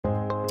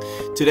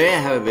Today I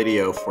have a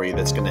video for you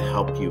that's going to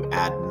help you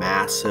add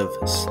massive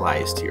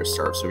slice to your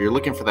serve. So if you're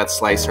looking for that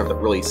slice serve that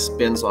really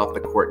spins off the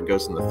court and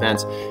goes in the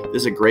fence,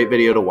 this is a great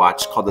video to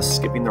watch called the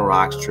Skipping the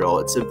Rocks drill.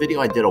 It's a video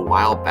I did a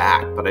while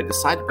back, but I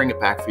decided to bring it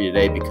back for you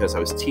today because I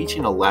was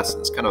teaching a lesson.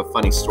 It's kind of a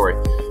funny story.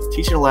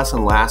 Teaching a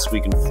lesson last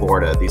week in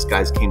Florida. These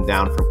guys came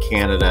down from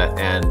Canada,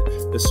 and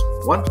this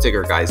one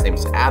particular guy's name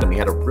is Adam. He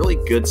had a really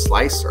good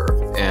slice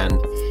serve,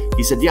 and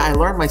he said, yeah, I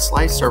learned my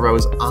slice serve. I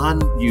was on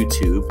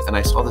YouTube and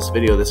I saw this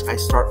video. This guy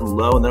starting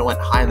low and then it went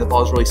high and the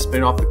ball was really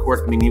spinning off the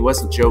court. I mean, he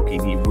wasn't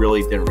joking. He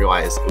really didn't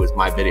realize it was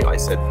my video. I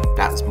said,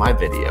 that's my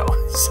video.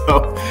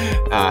 So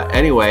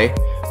anyway,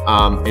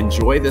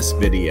 enjoy this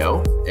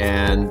video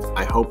and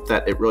I hope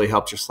that it really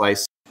helps your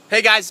slice.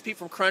 Hey guys, it's Pete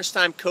from Crunch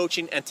Time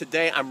Coaching, and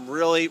today I'm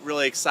really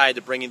excited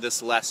to bring you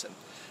this lesson.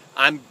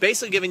 I'm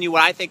basically giving you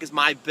what I think is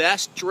my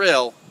best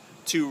drill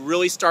to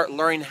really start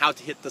learning how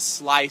to hit the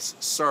slice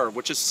serve,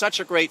 which is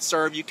such a great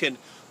serve. You can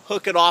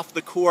hook it off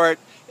the court.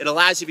 It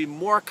allows you to be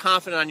more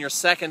confident on your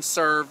second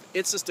serve.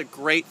 It's just a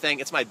great thing.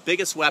 It's my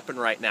biggest weapon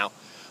right now.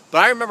 But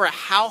I remember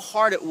how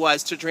hard it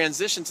was to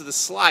transition to the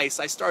slice.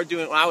 I started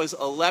doing it when I was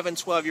 11,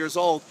 12 years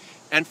old,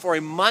 and for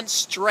a month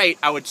straight,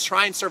 I would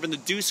try and serve in the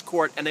deuce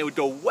court, and they would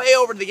go way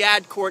over to the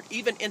ad court,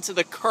 even into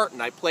the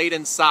curtain. I played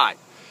inside.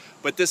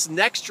 But this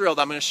next drill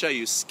that I'm going to show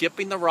you,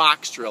 Skipping the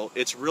Rocks drill,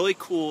 it's really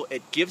cool.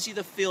 It gives you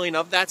the feeling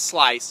of that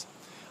slice.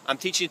 I'm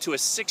teaching it to a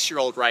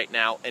 6-year-old right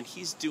now, and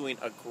he's doing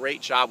a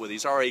great job with it.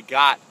 He's already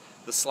got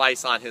the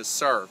slice on his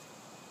serve.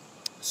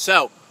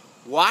 So,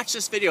 watch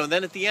this video, and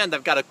then at the end,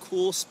 I've got a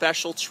cool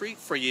special treat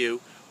for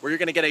you where you're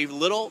going to get a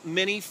little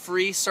mini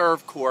free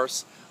serve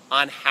course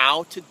on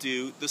how to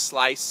do the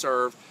slice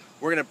serve.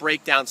 We're going to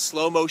break down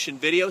slow motion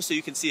video so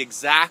you can see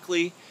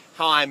exactly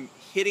how I'm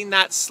hitting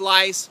that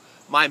slice,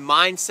 my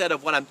mindset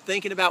of what I'm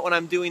thinking about when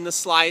I'm doing the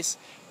slice,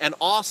 and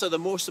also the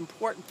most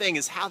important thing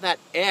is how that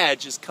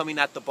edge is coming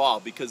at the ball,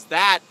 because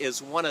that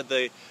is one of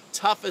the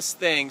toughest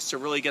things to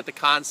really get the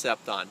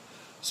concept on.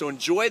 So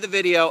enjoy the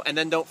video, and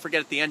then don't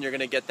forget at the end you're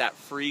going to get that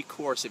free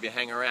course if you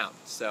hang around.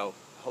 So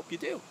I hope you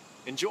do.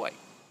 Enjoy.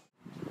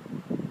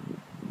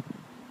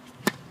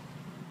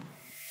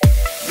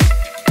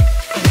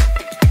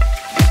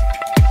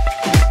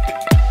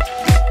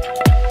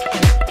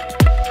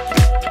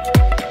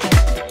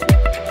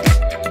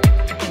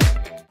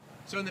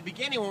 So in the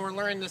beginning, when we're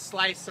learning the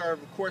slice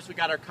serve, of course we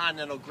got our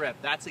continental grip.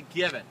 That's a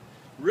given.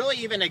 Really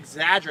even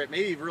exaggerate,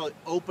 maybe really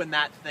open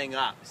that thing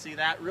up. See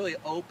that? Really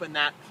open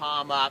that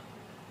palm up,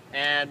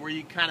 and where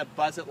you kind of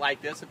buzz it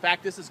like this. In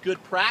fact, this is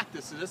good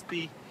practice. So this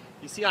be,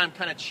 you see how I'm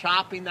kind of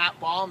chopping that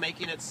ball,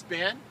 making it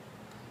spin?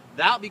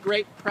 That'll be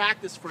great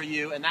practice for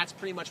you, and that's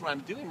pretty much what I'm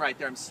doing right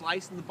there. I'm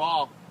slicing the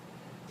ball.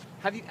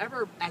 Have you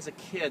ever, as a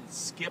kid,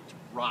 skipped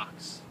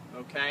rocks?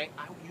 Okay?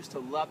 I used to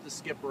love to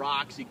skip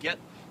rocks. You get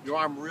your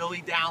arm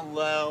really down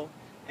low,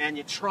 and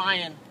you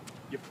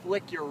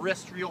flick your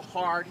wrist real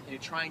hard, and you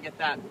try and get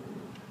that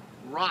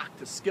rock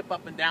to skip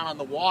up and down on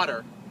the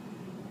water.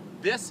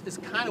 This is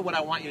kind of what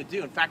I want you to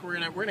do. In fact, we're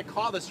gonna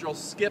call this drill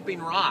Skipping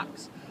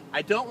Rocks.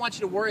 I don't want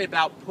you to worry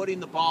about putting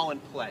the ball in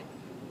play.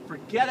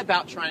 Forget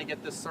about trying to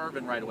get this serve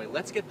in right away.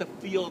 Let's get the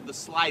feel of the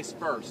slice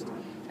first.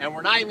 And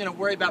we're not even gonna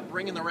worry about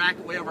bringing the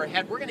racket way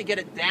overhead. We're gonna get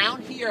it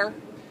down here,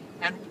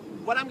 and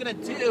what I'm gonna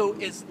do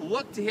is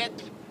look to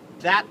hit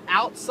that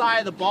outside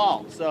of the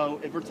ball. So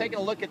if we're taking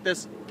a look at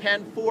this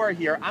Pen 4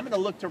 here, I'm going to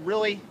look to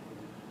really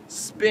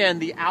spin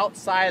the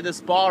outside of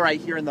this ball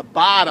right here in the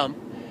bottom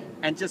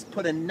and just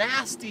put a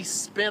nasty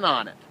spin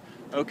on it,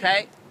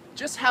 okay?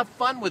 Just have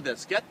fun with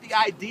this. Get the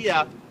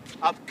idea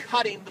of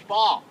cutting the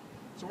ball.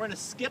 So we're going to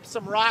skip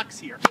some rocks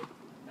here.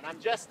 And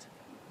I'm just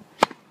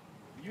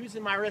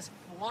using my wrist,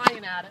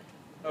 flying at it,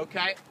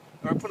 okay?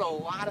 I'm going to put a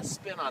lot of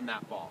spin on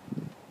that ball.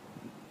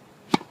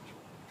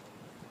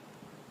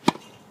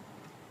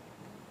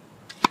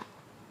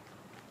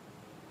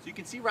 So you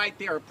can see right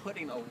there,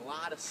 putting a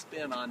lot of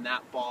spin on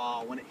that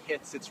ball. When it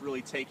hits, it's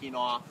really taking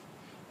off.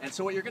 And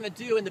so what you're going to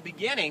do in the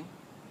beginning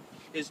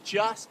is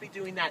just be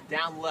doing that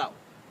down low.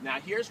 Now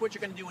here's what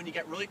you're going to do when you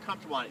get really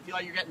comfortable on it. Feel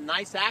like you're getting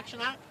nice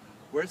action on it?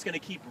 We're just going to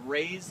keep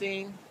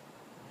raising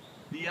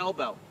the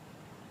elbow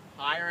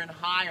higher and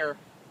higher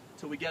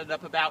until we get it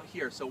up about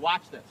here. So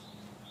watch this.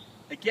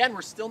 Again,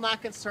 we're still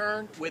not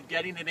concerned with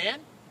getting it in.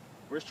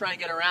 We're just trying to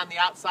get around the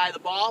outside of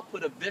the ball,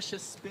 put a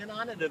vicious spin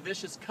on it, a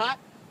vicious cut.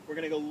 We're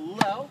going to go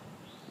low,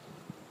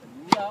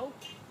 and low,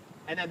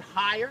 and then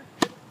higher,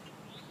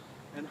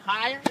 and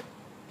higher.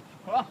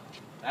 Oh,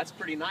 that's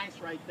pretty nice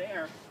right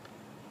there.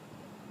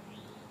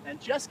 And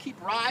just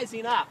keep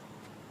rising up.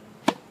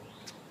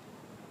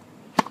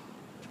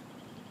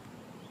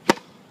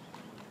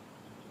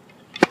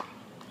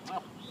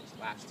 Oh, those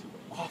last two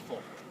were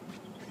awful.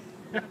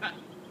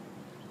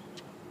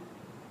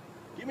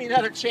 Give me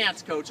another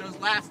chance, Coach. Those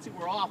last two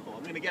were awful.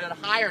 I'm going to get it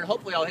higher, and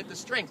hopefully I'll hit the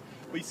strings.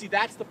 But you see,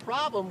 that's the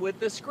problem with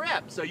this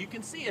grip. So you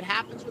can see it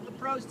happens with the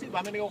pros too. But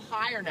I'm going to go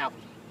higher now.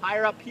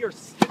 Higher up here,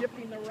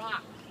 skipping the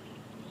rocks.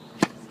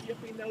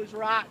 Skipping those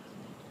rocks.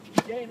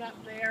 Getting up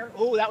there.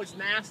 Oh, that was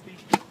nasty.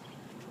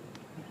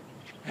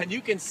 And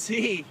you can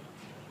see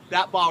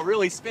that ball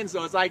really spins.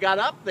 So as I got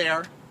up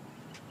there,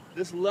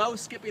 this low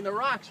skipping the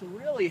rocks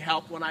really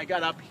helped when I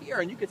got up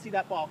here, and you could see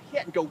that ball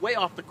hit and go way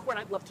off the court.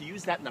 I'd love to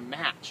use that in a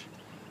match.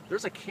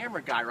 There's a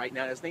camera guy right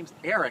now, his name's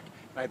Eric,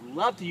 and I'd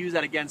love to use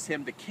that against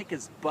him to kick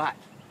his butt.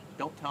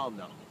 Don't tell him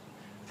no.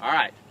 All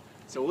right,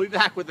 so we'll be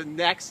back with the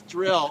next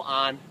drill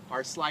on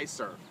our slice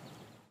serve.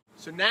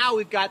 So now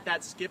we've got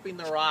that skipping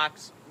the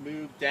rocks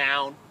move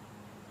down.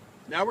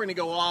 Now we're gonna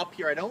go up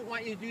here. I don't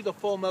want you to do the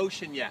full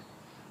motion yet.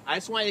 I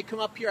just want you to come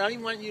up here. I don't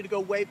even want you to go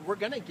way, we're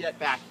gonna get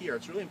back here.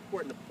 It's really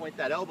important to point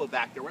that elbow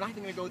back there. We're not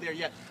even gonna go there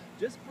yet.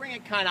 Just bring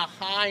it kind of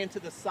high into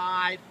the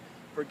side.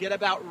 Forget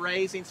about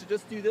raising, so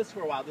just do this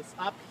for a while. This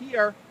up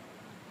here,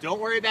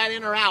 don't worry about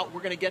in or out. We're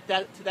gonna get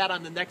to that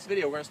on the next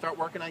video. We're gonna start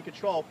working on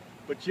control.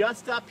 But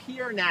just up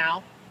here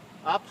now,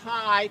 up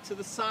high to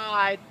the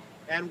side,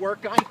 and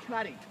work on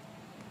cutting.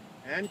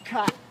 And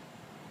cut.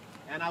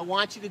 And I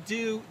want you to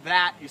do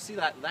that. You see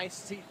that nice,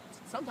 see,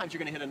 sometimes you're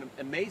gonna hit an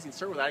amazing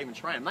serve without even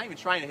trying. I'm not even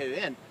trying to hit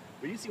it in,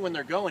 but you see when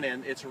they're going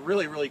in, it's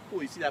really, really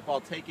cool. You see that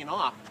ball taking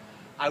off.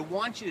 I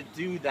want you to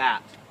do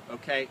that,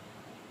 okay?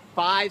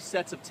 5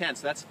 sets of 10,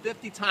 so that's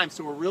 50 times,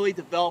 so we're really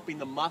developing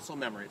the muscle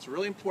memory. It's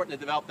really important to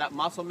develop that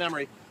muscle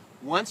memory.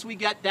 Once we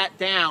get that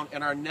down,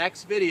 in our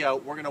next video,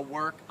 we're gonna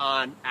work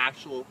on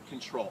actual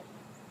control,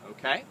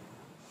 okay?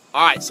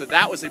 All right, so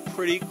that was a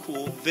pretty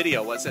cool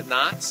video, was it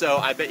not? So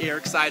I bet you're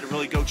excited to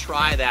really go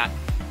try that,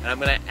 and I'm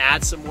gonna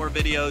add some more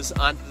videos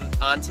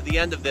onto the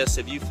end of this.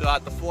 If you fill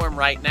out the form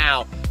right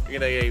now, you're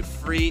gonna get a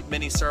free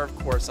mini serve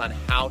course on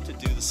how to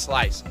do the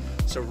slice.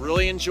 So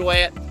really enjoy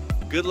it.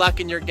 Good luck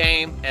in your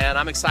game, and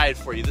I'm excited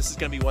for you. This is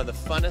going to be one of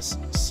the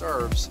funnest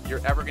serves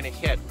you're ever going to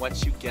hit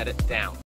once you get it down.